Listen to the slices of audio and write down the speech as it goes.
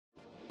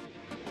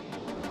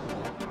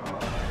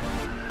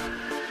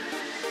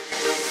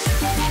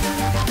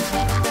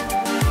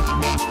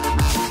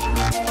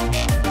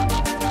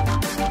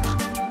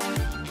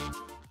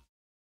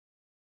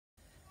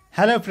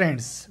Hello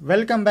friends,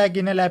 welcome back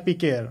in a Lapi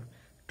Care.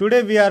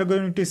 Today we are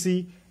going to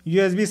see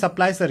USB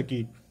supply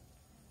circuit.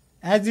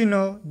 As you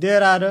know,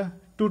 there are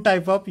two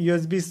types of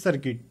USB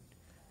circuit.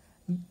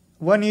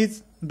 One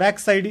is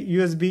backside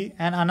USB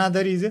and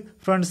another is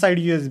front side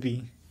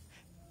USB.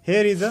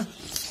 Here is a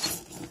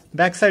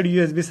backside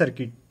USB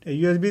circuit, a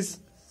USB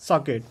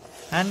socket,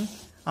 and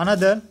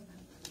another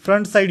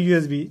front side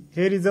USB.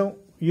 Here is a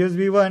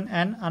USB 1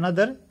 and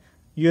another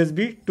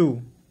USB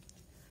 2.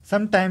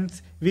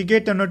 Sometimes we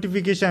get a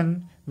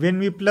notification when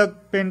we plug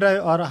pen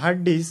drive or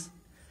hard disk,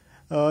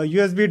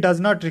 USB does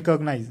not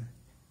recognize.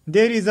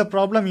 There is a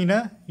problem in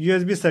a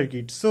USB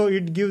circuit, so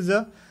it gives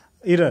a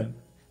error.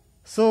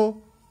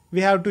 So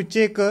we have to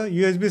check a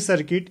USB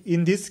circuit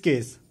in this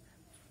case.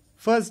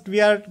 First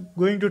we are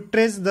going to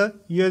trace the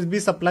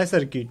USB supply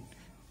circuit.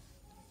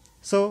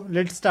 So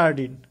let's start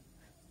it.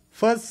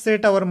 First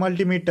set our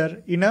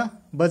multimeter in a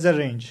buzzer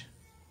range.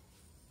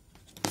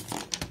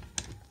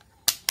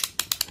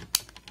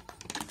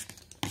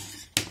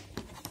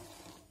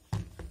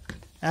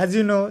 As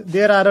you know,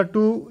 there are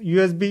two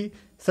USB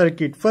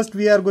circuit. First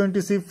we are going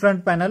to see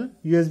front panel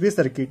USB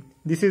circuit.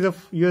 This is a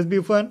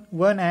USB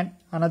 1 and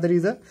another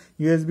is a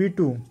USB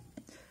 2.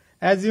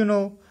 As you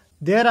know,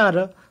 there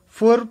are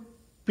 4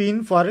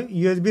 pin for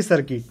USB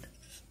circuit.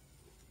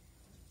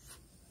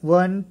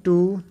 1,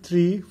 2,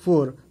 3,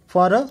 4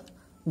 for a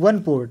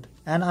one port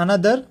and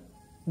another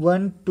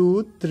 1,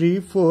 2, 3,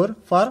 4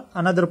 for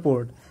another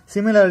port.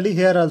 Similarly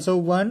here also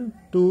 1,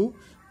 2,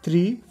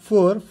 3,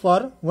 4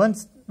 for one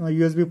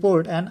USB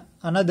port and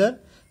another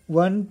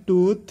 1,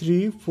 2,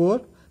 3,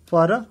 4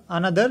 for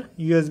another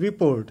USB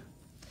port.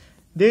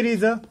 There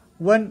is a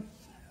one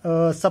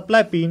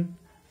supply pin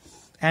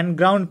and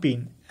ground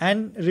pin,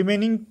 and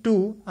remaining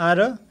two are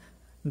a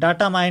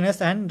data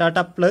minus and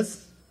data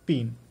plus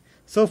pin.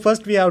 So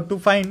first we have to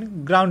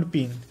find ground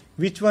pin.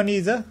 Which one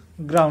is a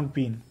ground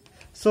pin?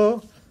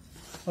 So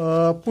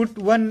put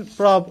one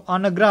probe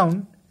on a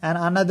ground and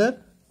another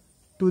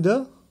to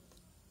the,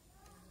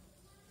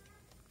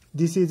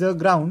 this is a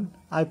ground.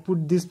 I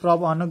put this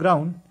probe on a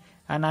ground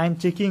and I am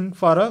checking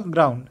for a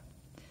ground.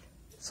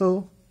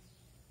 So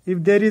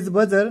if there is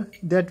buzzer,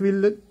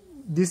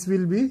 this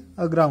will be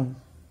a ground.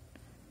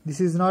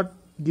 This is not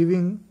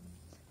giving,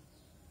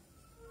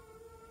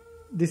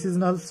 this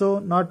is also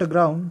not a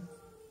ground.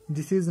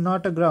 This is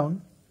not a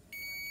ground.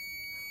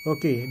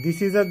 Okay,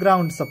 this is a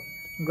ground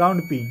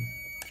pin.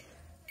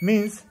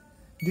 Means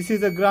this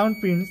is a ground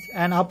pin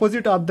and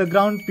opposite of the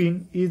ground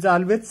pin is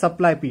always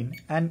supply pin,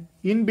 and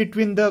in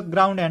between the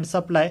ground and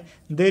supply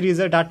there is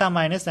a data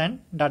minus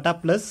and data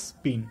plus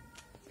pin.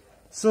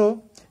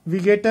 So we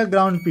get a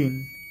ground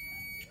pin.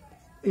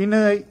 In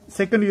a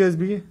second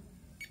USB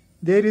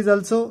there is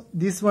also,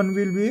 this one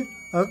will be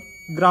a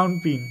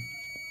ground pin.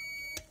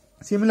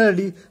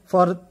 Similarly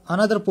for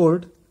another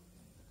port,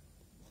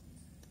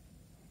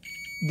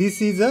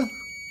 this is a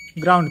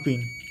ground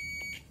pin.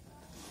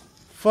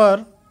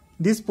 For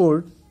this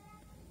port,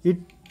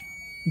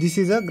 this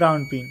is a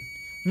ground pin.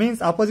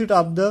 Means opposite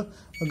of the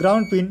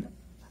ground pin,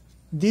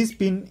 this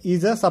pin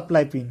is a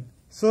supply pin.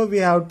 So we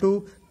have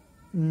to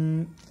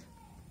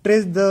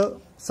trace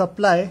the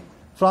supply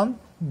from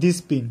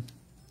this pin.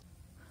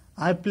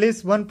 I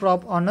place one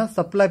probe on a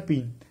supply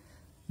pin.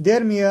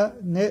 There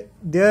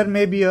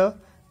may be a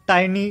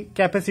tiny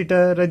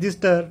capacitor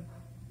resistor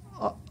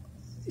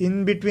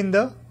in between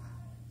the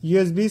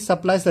USB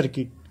supply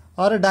circuit,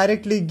 or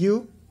directly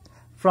give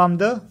from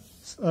the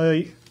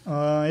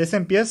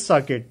SMPS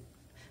socket.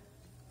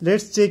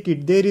 Let's check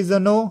it. There is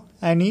no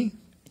any.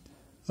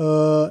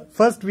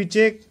 First we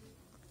check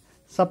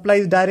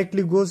supply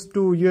directly goes to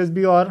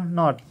USB or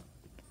not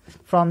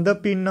from the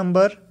pin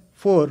number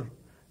 4,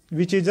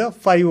 which is a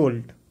 5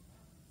 volt.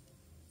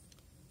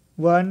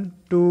 1,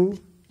 2,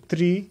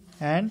 3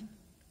 and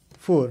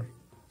 4.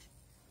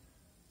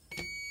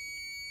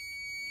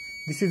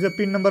 This is a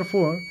pin number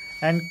 4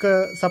 and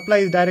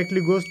supply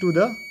directly goes to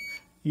the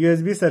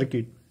USB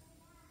circuit.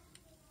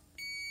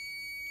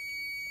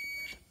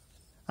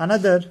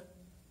 Another,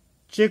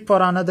 check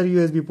for another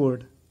USB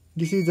port.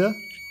 This is a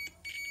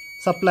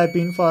supply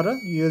pin for a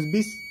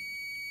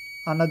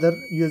another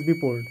USB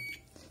port.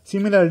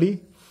 Similarly,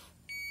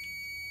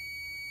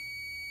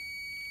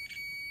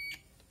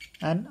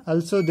 and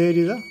also there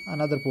is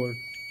another port.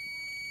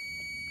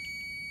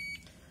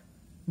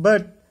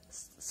 But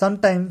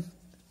sometimes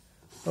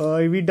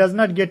we does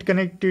not get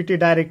connectivity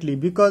directly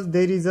because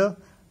there is a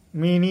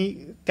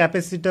mini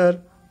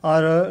capacitor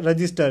or a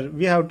resistor.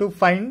 We have to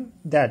find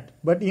that.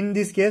 But in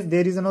this case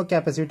there is no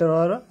capacitor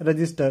or a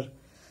resistor.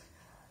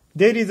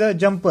 There is a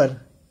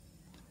jumper.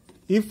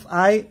 If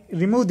I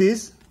remove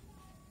this,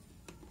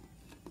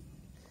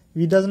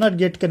 we does not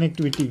get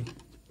connectivity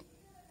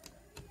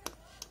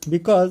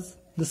because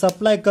the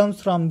supply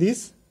comes from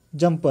this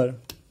jumper.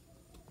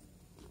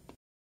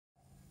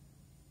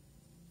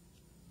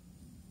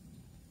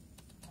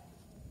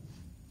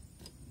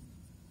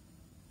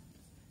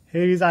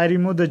 Here is, I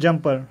remove the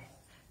jumper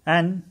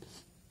and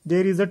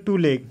there is a 2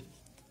 leg.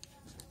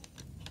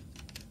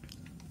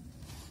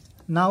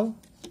 Now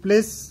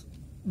place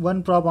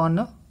one probe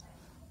on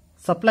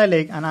supply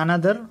leg and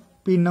another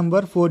pin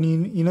number 4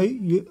 in a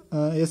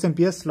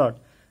SMPS slot.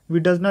 We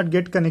does not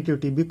get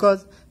connectivity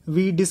because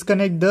we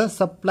disconnect the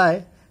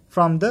supply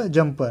from the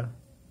jumper.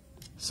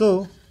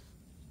 So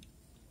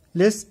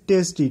let's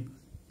test it.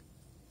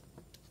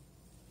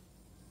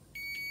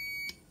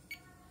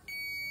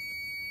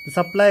 The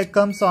supply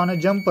comes on a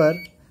jumper,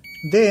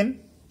 then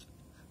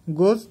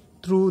goes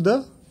through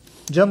the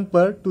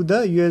jumper to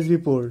the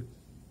USB port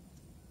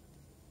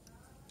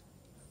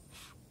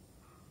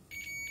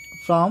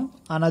from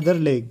another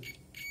leg.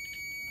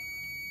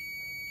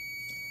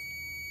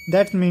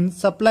 That means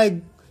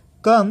supply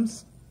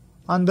comes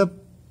on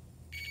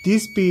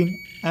this pin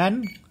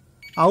and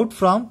out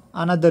from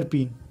another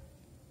pin.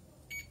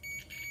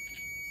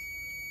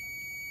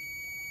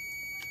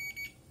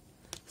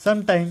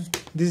 Sometimes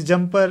this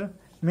jumper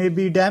may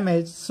be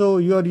damaged, so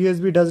your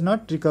USB does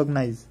not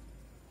recognize.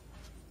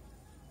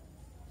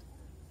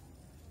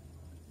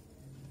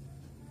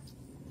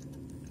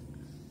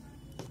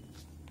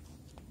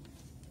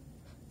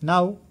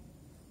 Now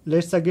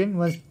let's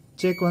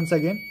check once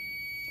again.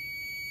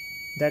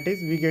 That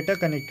is, we get a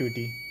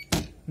connectivity.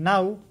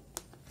 Now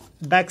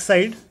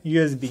backside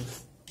USB.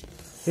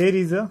 Here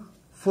is a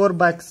 4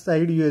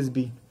 backside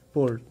USB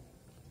port.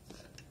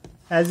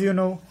 As you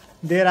know,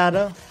 there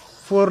are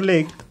 4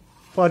 legs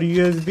for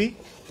USB.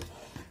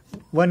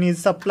 One is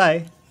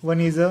supply,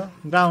 one is a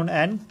ground,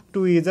 and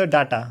 2 is a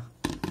data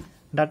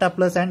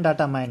plus and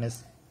data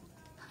minus.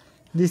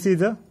 This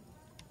is a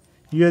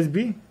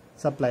USB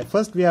supply.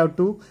 First we have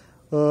to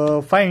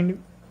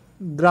find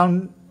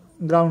ground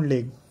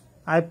leg.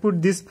 I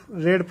put this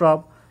red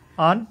probe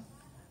on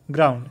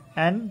ground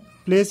and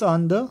place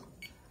on the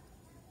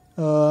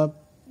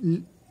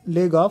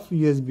leg of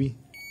USB.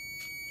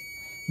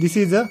 This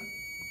is a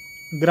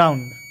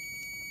ground.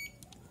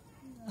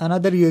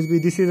 Another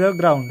USB, this is a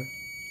ground.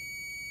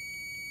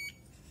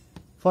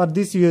 For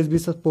this USB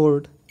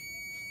support,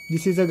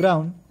 this is a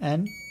ground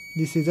and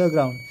this is a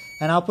ground.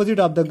 And opposite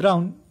of the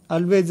ground,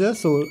 always a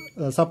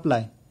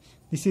supply.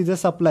 This is a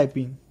supply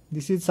pin.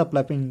 This is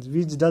supply pin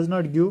which does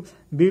not give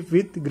beep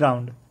with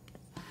ground.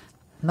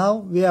 Now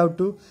we have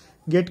to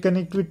get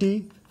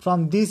connectivity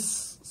from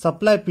this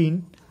supply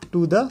pin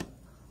to the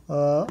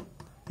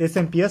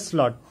SMPS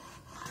slot.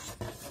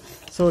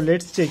 So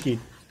let's check it.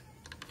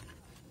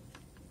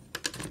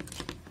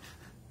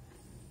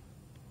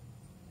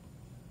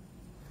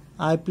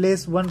 I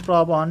place one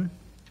probe on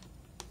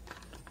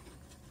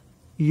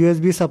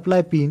USB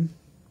supply pin.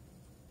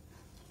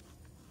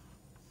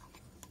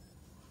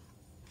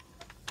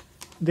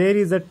 There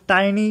is a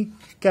tiny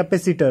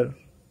capacitor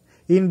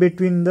in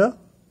between the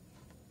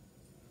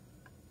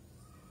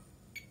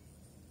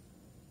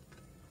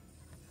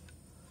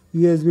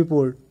USB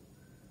port.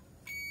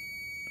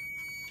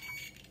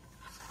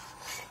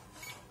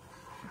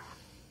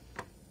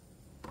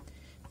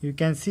 You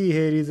can see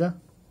here is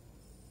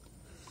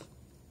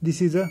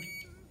this is a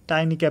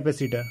tiny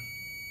capacitor,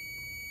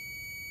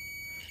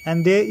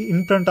 and there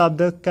in front of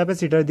the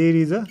capacitor there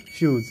is a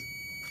fuse.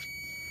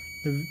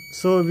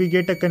 So we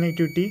get a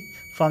connectivity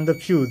from the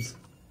fuse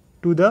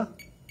to the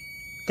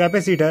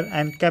capacitor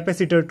and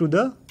capacitor to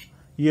the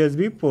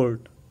USB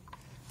port.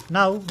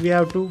 Now we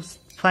have to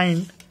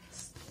find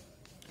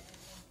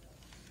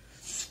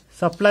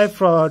supply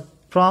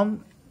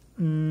from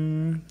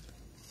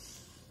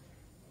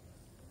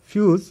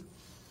fuse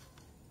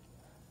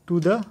to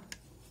the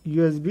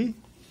USB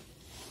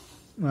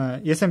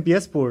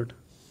SMPS port.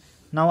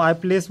 Now I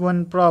place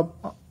one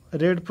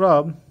red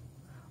probe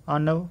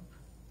on a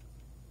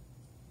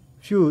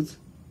fuse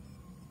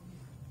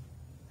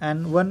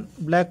and one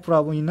black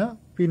probe in a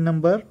pin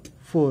number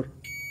 4.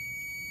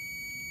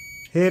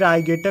 Here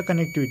I get a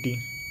connectivity.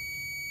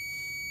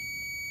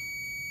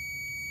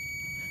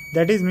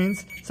 That is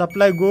means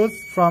supply goes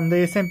from the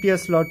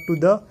SMPS slot to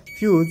the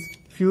fuse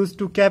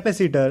to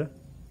capacitor,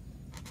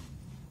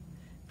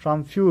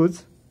 from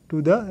fuse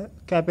to the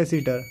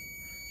capacitor.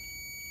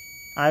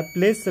 I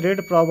place red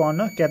probe on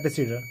a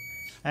capacitor,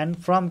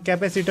 and from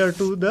capacitor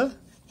to the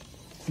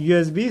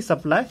USB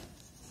supply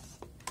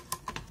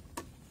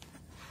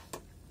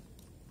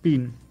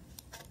pin.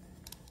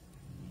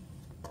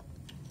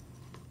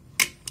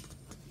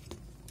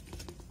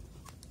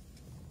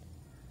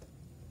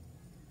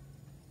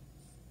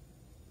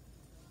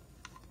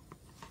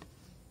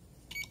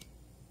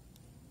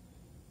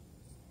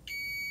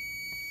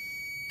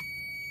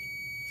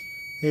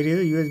 Here is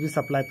a USB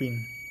supply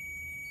pin.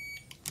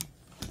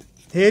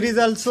 Here is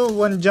also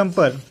one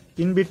jumper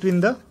in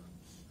between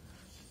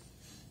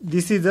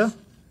this is a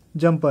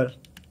jumper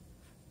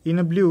in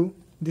a blue,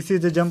 this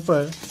is a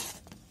jumper.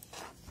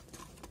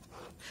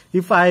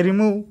 If I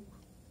remove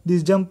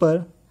this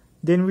jumper,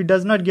 then we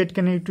does not get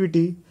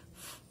connectivity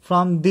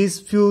from this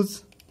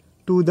fuse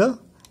to the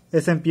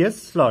SMPS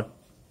slot.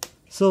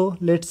 So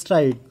let's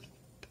try it.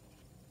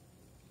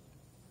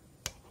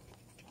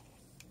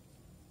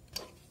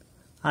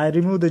 I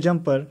remove the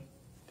jumper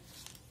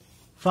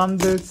from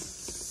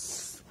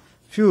this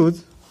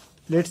fuse.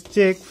 Let's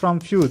check from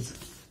fuse.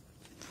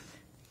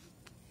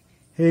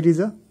 Here is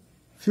a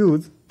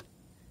fuse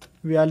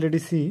we already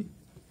see,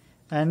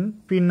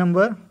 and pin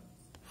number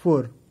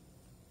 4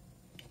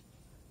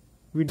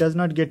 we does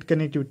not get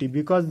connectivity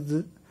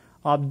because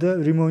of the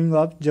removing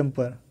of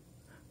jumper.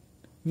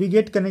 We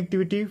get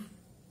connectivity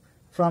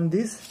from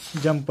this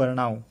jumper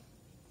now.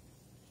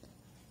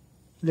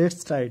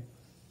 Let's try it.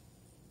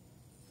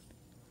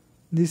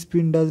 This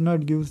pin does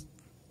not give.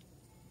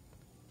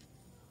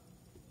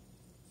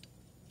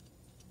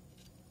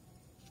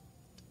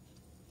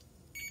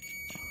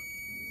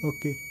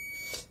 Okay,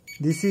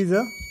 this is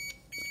a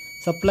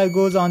supply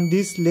goes on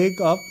this leg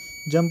of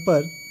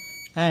jumper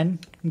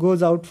and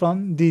goes out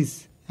from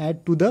this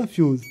add to the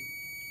fuse.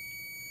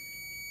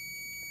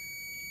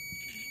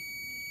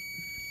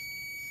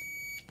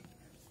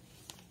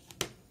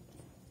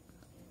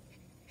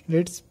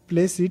 Let's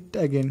place it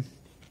again.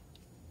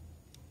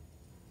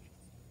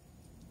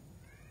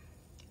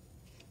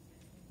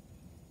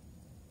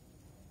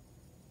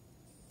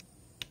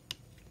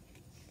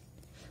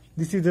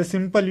 This is a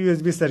simple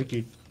USB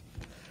circuit.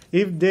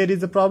 If there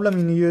is a problem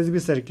in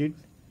USB circuit,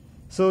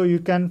 so you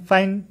can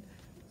find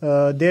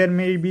there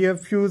may be a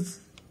fuse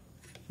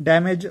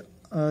damage.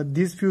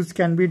 This fuse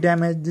can be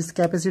damaged, this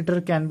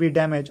capacitor can be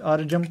damaged,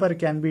 or jumper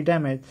can be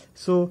damaged.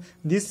 So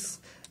this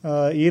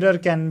error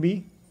can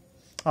be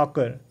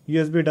occur.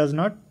 USB does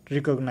not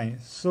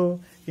recognize. So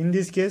in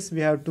this case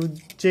we have to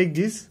check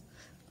this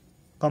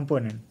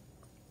component.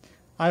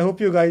 I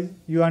hope you guys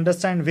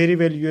understand very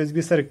well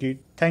USB circuit.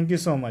 Thank you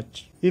so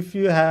much. If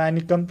you have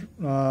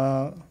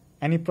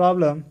any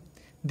problem,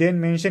 then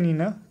mention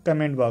in a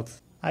comment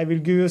box. I will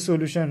give you a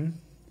solution.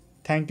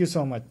 Thank you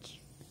so much.